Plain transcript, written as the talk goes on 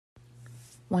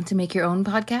Want to make your own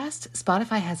podcast?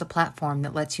 Spotify has a platform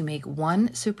that lets you make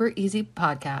one super easy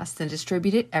podcast and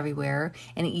distribute it everywhere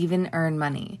and even earn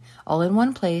money, all in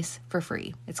one place for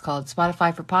free. It's called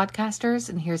Spotify for Podcasters,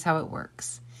 and here's how it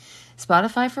works.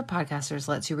 Spotify for Podcasters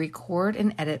lets you record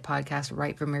and edit podcasts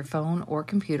right from your phone or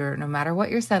computer. No matter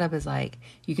what your setup is like,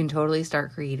 you can totally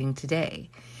start creating today.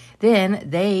 Then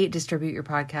they distribute your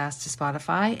podcast to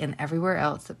Spotify and everywhere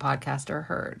else that podcasts are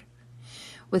heard.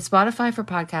 With Spotify for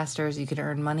Podcasters, you can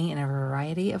earn money in a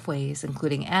variety of ways,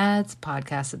 including ads,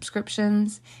 podcast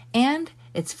subscriptions, and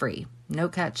it's free. No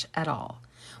catch at all.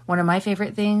 One of my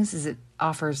favorite things is it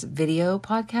offers video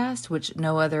podcast, which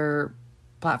no other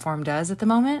platform does at the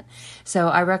moment. So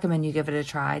I recommend you give it a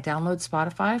try. Download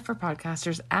Spotify for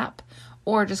Podcasters app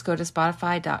or just go to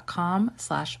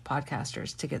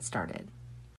spotify.com/podcasters to get started.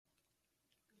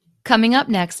 Coming up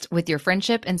next with your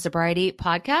Friendship and Sobriety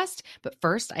podcast. But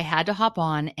first, I had to hop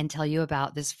on and tell you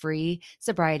about this free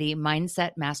sobriety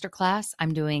mindset masterclass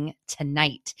I'm doing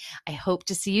tonight. I hope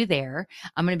to see you there.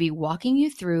 I'm going to be walking you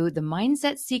through the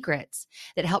mindset secrets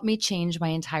that helped me change my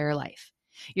entire life.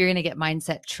 You're going to get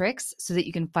mindset tricks so that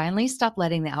you can finally stop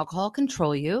letting the alcohol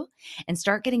control you and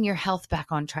start getting your health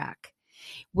back on track.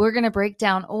 We're going to break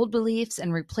down old beliefs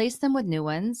and replace them with new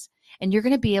ones. And you're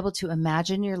going to be able to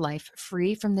imagine your life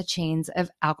free from the chains of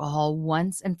alcohol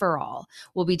once and for all.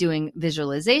 We'll be doing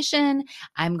visualization.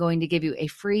 I'm going to give you a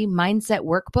free mindset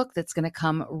workbook that's going to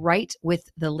come right with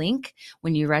the link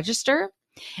when you register.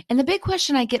 And the big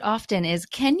question I get often is,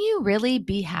 can you really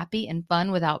be happy and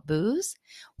fun without booze?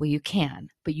 Well, you can,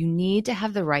 but you need to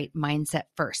have the right mindset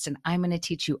first. And I'm going to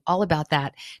teach you all about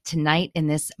that tonight in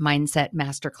this mindset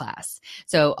masterclass.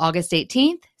 So August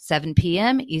 18th, 7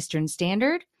 p.m. Eastern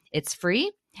Standard. It's free,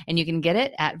 and you can get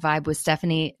it at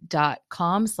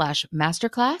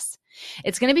vibewithstephanie.com/masterclass.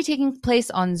 It's going to be taking place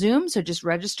on Zoom, so just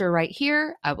register right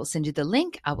here. I will send you the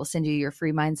link. I will send you your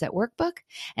free mindset workbook,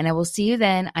 and I will see you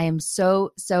then. I am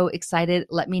so excited.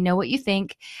 Let me know what you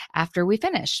think after we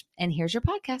finish. And here's your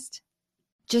podcast.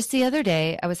 Just the other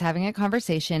day, I was having a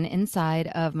conversation inside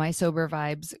of my Sober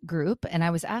Vibes group, and I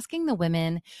was asking the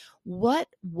women what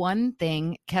one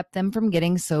thing kept them from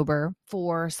getting sober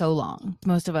for so long.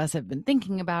 Most of us have been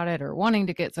thinking about it or wanting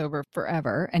to get sober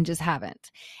forever and just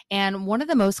haven't. And one of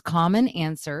the most common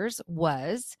answers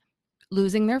was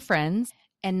losing their friends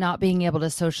and not being able to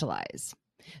socialize.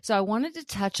 So I wanted to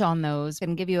touch on those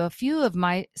and give you a few of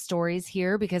my stories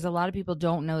here because a lot of people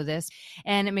don't know this,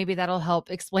 and maybe that'll help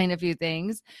explain a few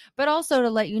things, but also to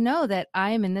let you know that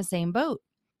I am in the same boat.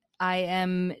 I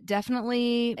am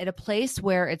definitely at a place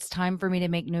where it's time for me to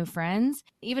make new friends.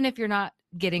 Even if you're not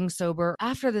getting sober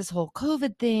after this whole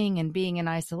COVID thing and being in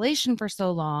isolation for so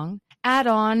long, add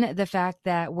on the fact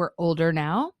that we're older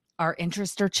now, our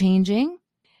interests are changing.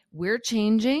 We're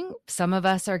changing. Some of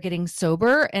us are getting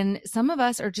sober and some of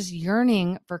us are just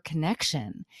yearning for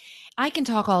connection. I can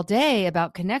talk all day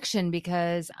about connection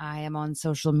because I am on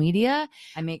social media.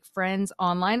 I make friends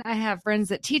online. I have friends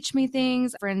that teach me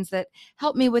things, friends that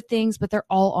help me with things, but they're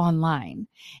all online.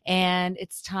 And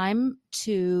it's time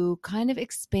to kind of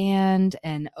expand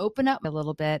and open up a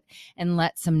little bit and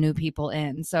let some new people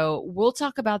in. So we'll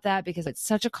talk about that because it's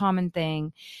such a common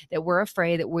thing that we're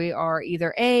afraid that we are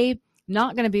either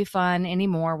not going to be fun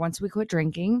anymore once we quit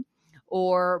drinking,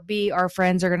 or B, our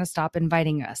friends are going to stop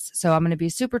inviting us. So I'm going to be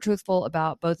super truthful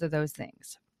about both of those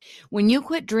things. When you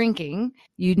quit drinking,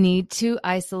 you need to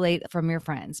isolate from your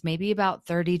friends, maybe about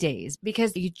 30 days,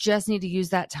 because you just need to use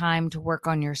that time to work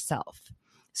on yourself.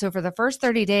 So for the first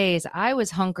 30 days, I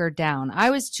was hunkered down. I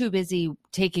was too busy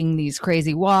taking these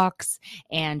crazy walks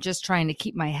and just trying to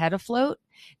keep my head afloat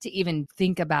to even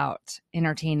think about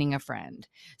entertaining a friend.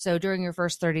 So during your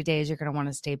first 30 days, you're going to want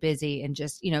to stay busy and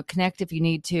just, connect if you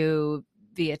need to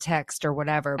via text or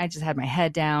whatever. I just had my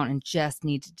head down and just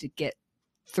needed to get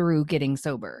through getting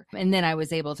sober. And then I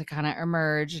was able to kind of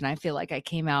emerge, and I feel like I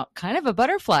came out kind of a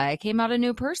butterfly. I came out a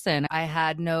new person. I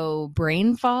had no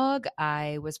brain fog.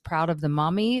 I was proud of the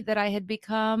mommy that I had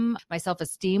become. My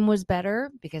self-esteem was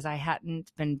better because I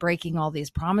hadn't been breaking all these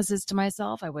promises to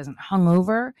myself. I wasn't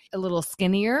hungover, a little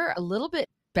skinnier, a little bit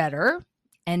better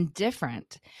and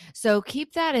different. So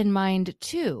keep that in mind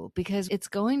too, because it's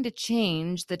going to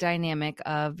change the dynamic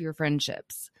of your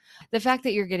friendships. The fact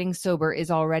that you're getting sober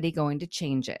is already going to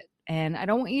change it. And I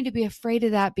don't want you to be afraid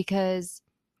of that because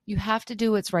you have to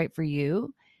do what's right for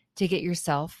you to get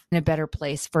yourself in a better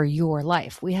place for your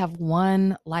life. We have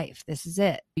one life. This is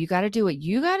it. You got to do what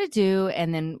you got to do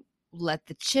and then let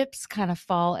the chips kind of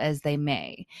fall as they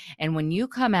may. And when you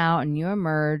come out and you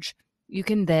emerge, you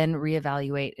can then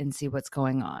reevaluate and see what's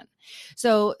going on.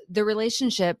 So the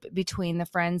relationship between the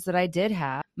friends that I did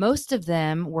have, most of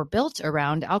them were built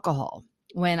around alcohol.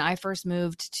 When I first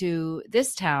moved to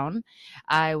this town,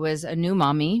 I was a new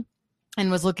mommy and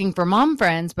was looking for mom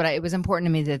friends, but it was important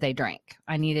to me that they drank.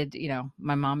 I needed,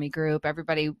 my mommy group,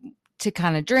 everybody to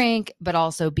kind of drink, but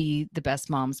also be the best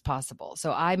moms possible.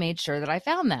 So I made sure that I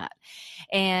found that.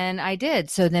 And I did.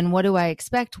 So then what do I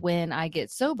expect when I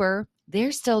get sober?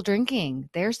 They're still drinking.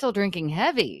 They're still drinking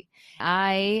heavy.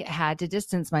 I had to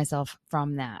distance myself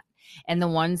from that. And the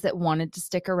ones that wanted to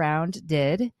stick around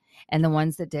did. And the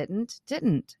ones that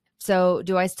didn't. So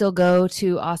do I still go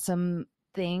to awesome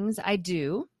things? I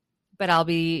do, but I'll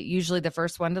be usually the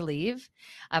first one to leave.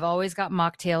 I've always got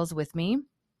mocktails with me.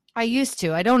 I used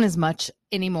to. I don't as much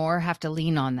anymore, have to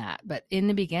lean on that. But in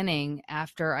the beginning,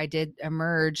 after I did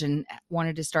emerge and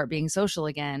wanted to start being social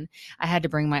again, I had to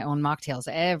bring my own mocktails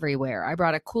everywhere. I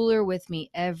brought a cooler with me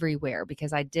everywhere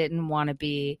because I didn't want to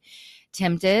be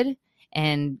tempted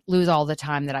and lose all the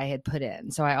time that I had put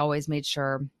in. So I always made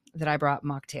sure that I brought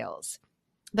mocktails.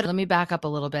 But let me back up a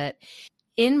little bit.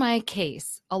 In my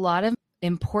case, a lot of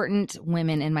important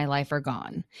women in my life are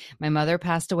gone. My mother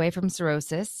passed away from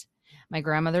cirrhosis. My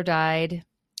grandmother died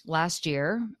last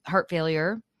year, heart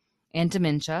failure and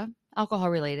dementia, alcohol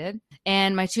related.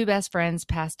 And my two best friends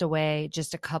passed away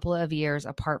just a couple of years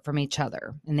apart from each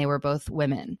other. And they were both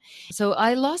women. So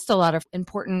I lost a lot of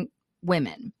important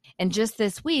women. And just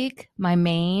this week, my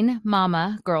main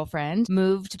mama girlfriend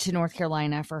moved to North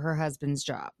Carolina for her husband's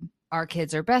job. Our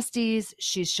kids are besties.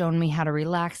 She's shown me how to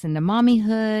relax into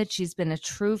mommyhood. She's been a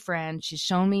true friend. She's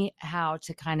shown me how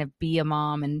to kind of be a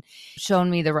mom and shown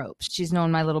me the ropes. She's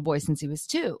known my little boy since he was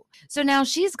 2. So now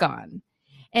she's gone.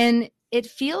 And it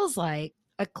feels like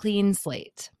a clean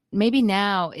slate. Maybe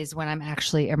now is when I'm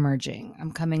actually emerging.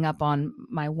 I'm coming up on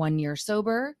my 1 year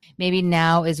sober. Maybe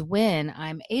now is when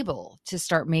I'm able to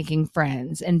start making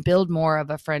friends and build more of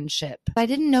a friendship. I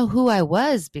didn't know who I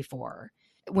was before.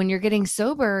 When you're getting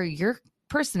sober, your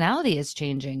personality is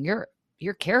changing.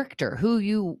 Your character, who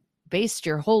you based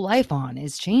your whole life on,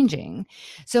 is changing.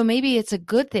 So maybe it's a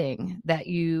good thing that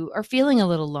you are feeling a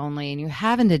little lonely and you're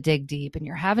having to dig deep and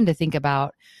you're having to think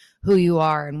about who you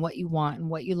are and what you want and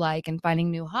what you like and finding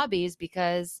new hobbies,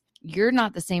 because you're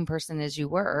not the same person as you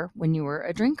were when you were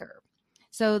a drinker.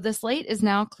 So the slate is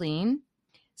now clean.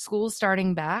 School's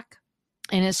starting back.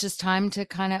 And it's just time to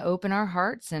kind of open our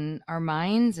hearts and our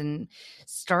minds and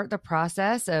start the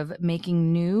process of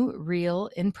making new, real,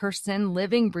 in-person,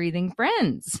 living, breathing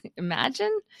friends.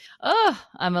 Imagine? Oh,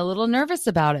 I'm a little nervous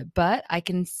about it, but I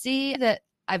can see that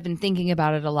I've been thinking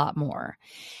about it a lot more.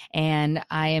 And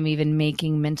I am even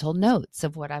making mental notes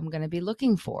of what I'm going to be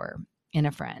looking for in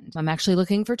a friend. I'm actually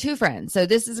looking for 2 friends. So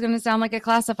this is going to sound like a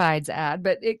classifieds ad,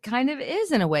 but it kind of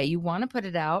is in a way. You want to put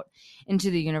it out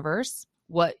into the universe,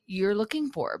 what you're looking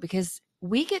for, because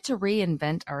we get to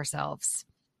reinvent ourselves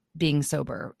being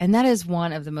sober. And that is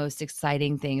one of the most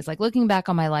exciting things. Like looking back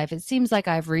on my life, it seems like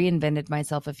I've reinvented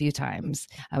myself a few times.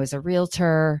 I was a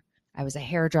realtor. I was a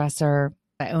hairdresser.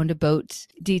 I owned a boat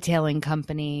detailing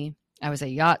company. I was a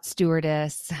yacht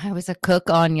stewardess. I was a cook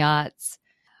on yachts.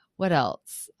 What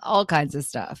else? All kinds of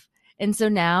stuff. And so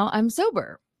now I'm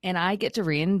sober and I get to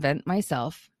reinvent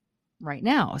myself right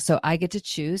now. So I get to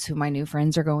choose who my new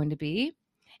friends are going to be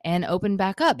and open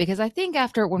back up, because I think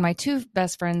after when my 2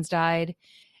 best friends died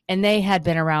and they had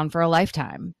been around for a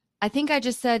lifetime, I think I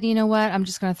just said, you know what, I'm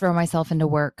just going to throw myself into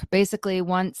work. Basically,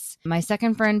 once my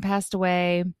second friend passed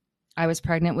away, I was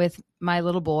pregnant with my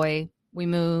little boy. We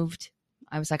moved.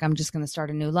 I was like, I'm just going to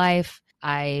start a new life.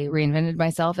 I reinvented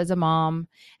myself as a mom,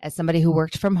 as somebody who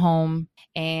worked from home,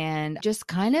 and just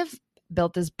kind of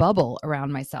built this bubble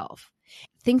around myself.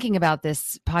 Thinking about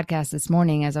this podcast this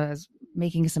morning as I was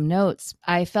making some notes,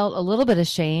 I felt a little bit of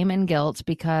shame and guilt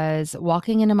because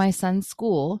walking into my son's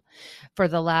school for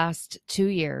the last 2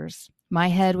 years, my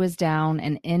head was down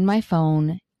and in my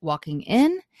phone, walking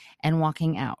in and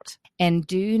walking out. And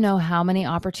do you know how many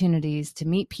opportunities to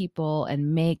meet people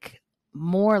and make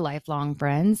more lifelong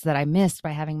friends that I missed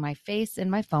by having my face in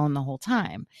my phone the whole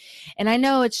time? And I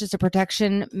know it's just a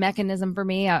protection mechanism for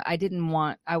me. I didn't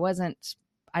want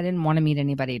to meet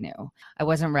anybody new. I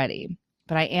wasn't ready,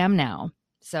 but I am now.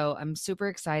 So I'm super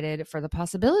excited for the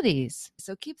possibilities.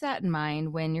 So keep that in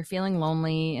mind when you're feeling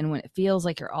lonely and when it feels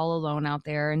like you're all alone out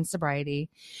there in sobriety,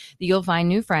 that you'll find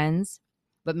new friends,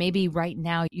 but maybe right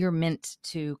now you're meant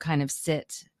to kind of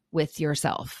sit with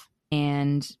yourself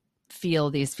and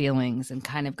feel these feelings and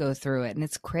kind of go through it. And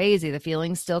it's crazy. The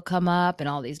feelings still come up and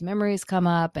all these memories come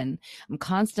up, and I'm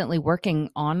constantly working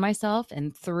on myself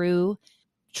and through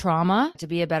trauma to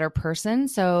be a better person.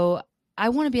 So I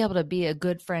want to be able to be a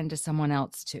good friend to someone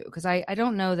else too, because I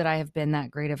don't know that I have been that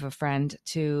great of a friend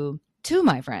to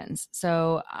my friends.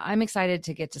 So I'm excited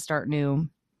to get to start new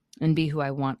and be who I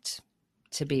want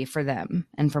to be for them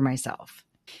and for myself.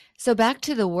 So back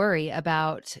to the worry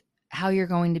about how you're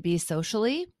going to be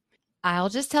socially. I'll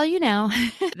just tell you now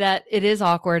that it is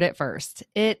awkward at first.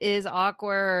 It is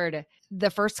awkward. The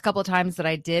first couple of times that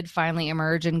I did finally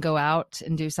emerge and go out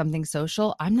and do something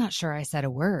social, I'm not sure I said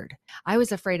a word. I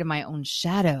was afraid of my own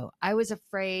shadow. I was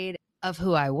afraid of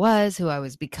who I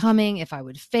was becoming, if I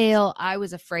would fail. I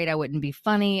was afraid I wouldn't be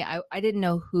funny. I didn't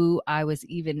know who I was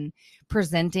even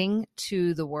presenting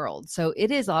to the world. So it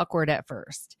is awkward at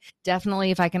first. Definitely,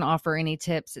 if I can offer any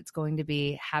tips, it's going to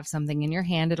be have something in your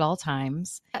hand at all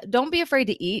times. Don't be afraid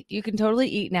to eat. You can totally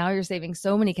eat now. You're saving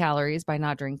so many calories by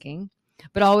not drinking,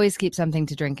 but always keep something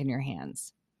to drink in your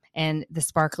hands. And the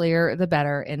sparklier, the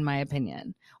better, in my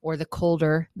opinion, or the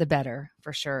colder, the better,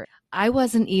 for sure. I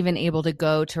wasn't even able to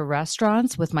go to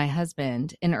restaurants with my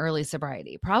husband in early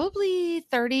sobriety, probably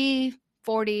 30,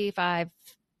 45,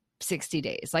 60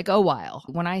 days, like a while.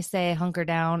 When I say hunker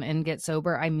down and get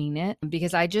sober, I mean it,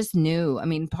 because I just knew,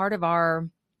 part of our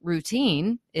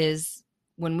routine is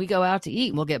when we go out to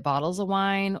eat, we'll get bottles of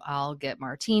wine. I'll get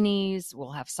martinis.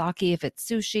 We'll have sake if it's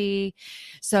sushi.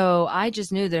 So I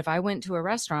just knew that if I went to a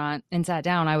restaurant and sat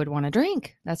down, I would want to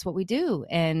drink. That's what we do.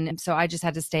 And so I just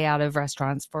had to stay out of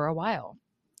restaurants for a while.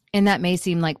 And that may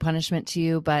seem like punishment to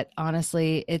you, but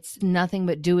honestly, it's nothing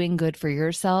but doing good for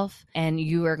yourself. And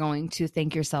you are going to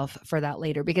thank yourself for that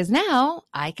later, because now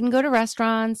I can go to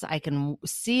restaurants. I can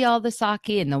see all the sake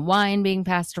and the wine being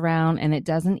passed around, and it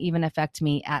doesn't even affect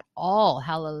me at all.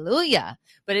 Hallelujah.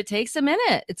 But it takes a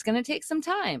minute. It's going to take some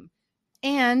time.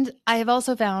 And I have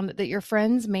also found that your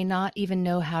friends may not even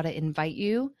know how to invite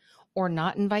you or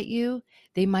not invite you.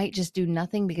 They might just do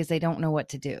nothing because they don't know what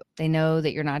to do. They know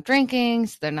that you're not drinking,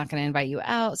 so they're not going to invite you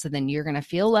out. So then you're going to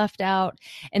feel left out.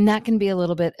 And that can be a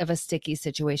little bit of a sticky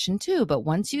situation too. But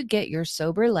once you get your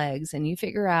sober legs and you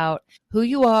figure out who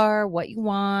you are, what you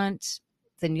want,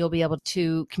 then you'll be able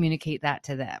to communicate that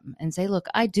to them and say, look,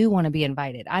 I do want to be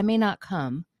invited. I may not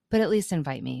come, but at least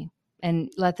invite me.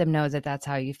 And let them know that that's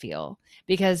how you feel,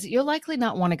 because you'll likely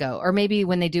not want to go. Or maybe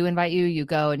when they do invite you, you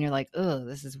go and you're like, oh,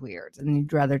 this is weird. And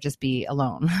you'd rather just be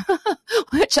alone,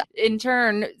 which in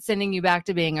turn, sending you back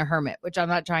to being a hermit, which I'm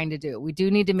not trying to do. We do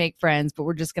need to make friends, but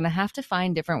we're just going to have to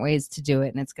find different ways to do it.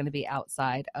 And it's going to be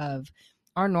outside of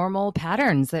our normal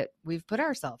patterns that we've put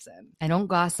ourselves in. I don't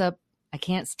gossip. I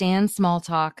can't stand small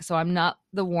talk. So I'm not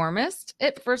the warmest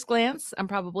at first glance. I'm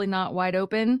probably not wide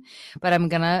open, but I'm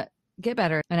going to get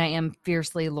better. And I am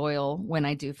fiercely loyal when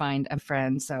I do find a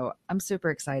friend. So I'm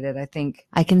super excited. I think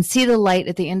I can see the light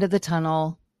at the end of the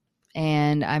tunnel,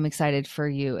 and I'm excited for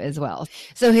you as well.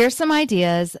 So here's some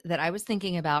ideas that I was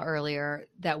thinking about earlier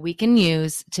that we can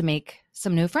use to make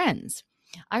some new friends.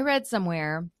 I read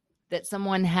somewhere that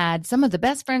someone had some of the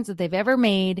best friends that they've ever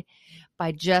made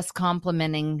by just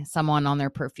complimenting someone on their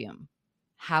perfume.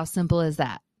 How simple is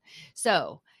that?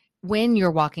 So when you're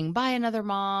walking by another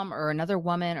mom or another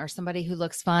woman or somebody who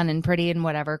looks fun and pretty and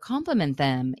whatever, compliment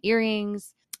them.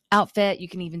 Earrings, outfit. You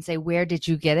can even say, where did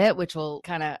you get it? Which will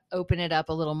kind of open it up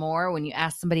a little more. When you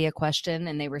ask somebody a question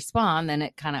and they respond, then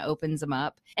it kind of opens them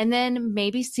up. And then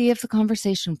maybe see if the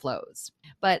conversation flows.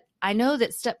 But I know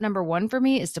that step number one for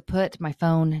me is to put my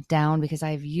phone down, because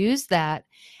I've used that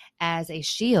as a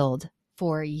shield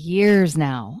for years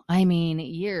now. I mean,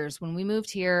 years. When we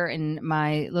moved here and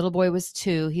my little boy was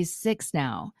 2, he's 6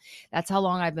 now. That's how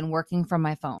long I've been working from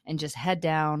my phone and just head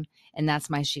down, and that's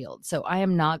my shield. So I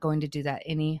am not going to do that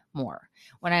anymore.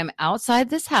 When I'm outside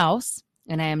this house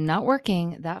and I am not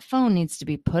working, that phone needs to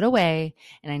be put away,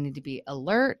 and I need to be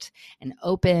alert and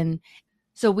open.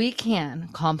 So we can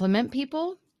compliment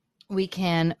people. We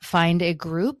can find a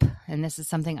group, and this is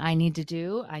something I need to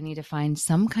do. I need to find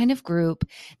some kind of group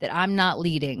that I'm not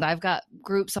leading. I've got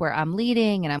groups where I'm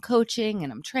leading and I'm coaching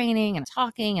and I'm training and I'm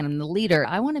talking and I'm the leader.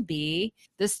 I want to be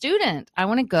the student. I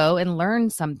want to go and learn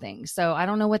something. So I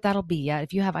don't know what that'll be yet.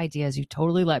 If you have ideas, you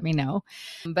totally let me know.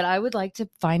 But I would like to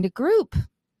find a group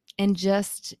and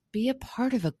just be a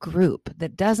part of a group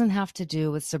that doesn't have to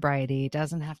do with sobriety,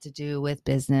 doesn't have to do with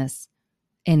business,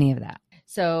 any of that.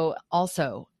 So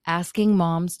also asking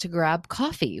moms to grab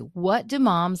coffee. What do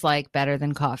moms like better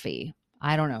than coffee?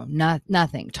 I don't know.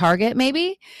 Nothing. Target,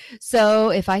 maybe? So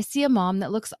if I see a mom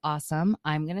that looks awesome,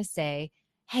 I'm going to say,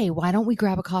 hey, why don't we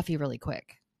grab a coffee really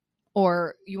quick?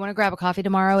 Or you want to grab a coffee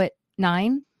tomorrow at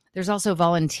 9? There's also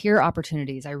volunteer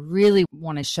opportunities. I really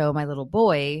want to show my little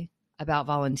boy about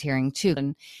volunteering too.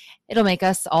 And it'll make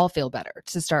us all feel better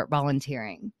to start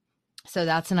volunteering. So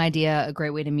that's an idea, a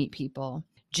great way to meet people.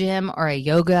 gym or a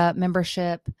yoga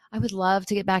membership. I would love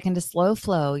to get back into slow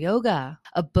flow yoga,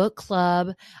 a book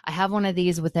club. I have one of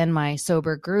these within my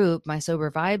sober group, my sober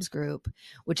vibes group,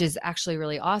 which is actually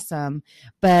really awesome.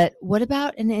 But what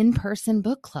about an in-person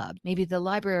book club? Maybe the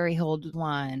library holds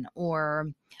one,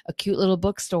 or a cute little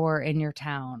bookstore in your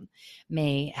town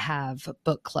may have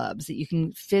book clubs that you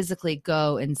can physically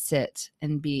go and sit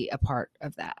and be a part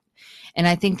of that. And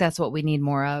I think that's what we need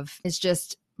more of, is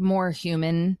just more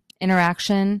human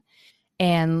interaction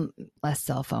and less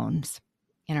cell phones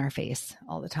in our face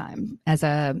all the time as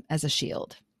a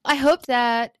shield. I hope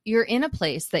that you're in a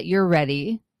place that you're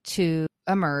ready to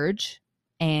emerge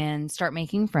and start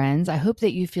making friends. I hope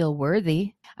that you feel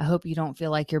worthy. I hope you don't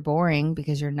feel like you're boring,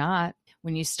 because you're not.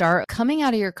 When you start coming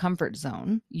out of your comfort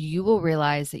zone, you will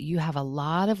realize that you have a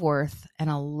lot of worth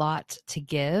and a lot to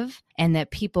give, and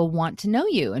that people want to know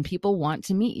you and people want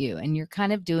to meet you. And you're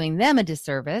kind of doing them a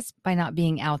disservice by not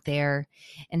being out there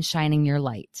and shining your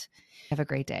light. Have a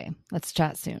great day. Let's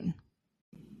chat soon.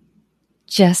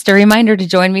 Just a reminder to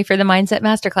join me for the Mindset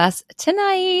Masterclass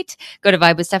tonight. Go to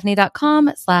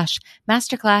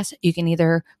vibewithstephanie.com/masterclass. You can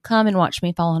either come and watch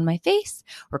me fall on my face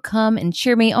or come and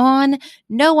cheer me on.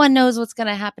 No one knows what's going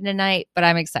to happen tonight, but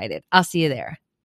I'm excited. I'll see you there.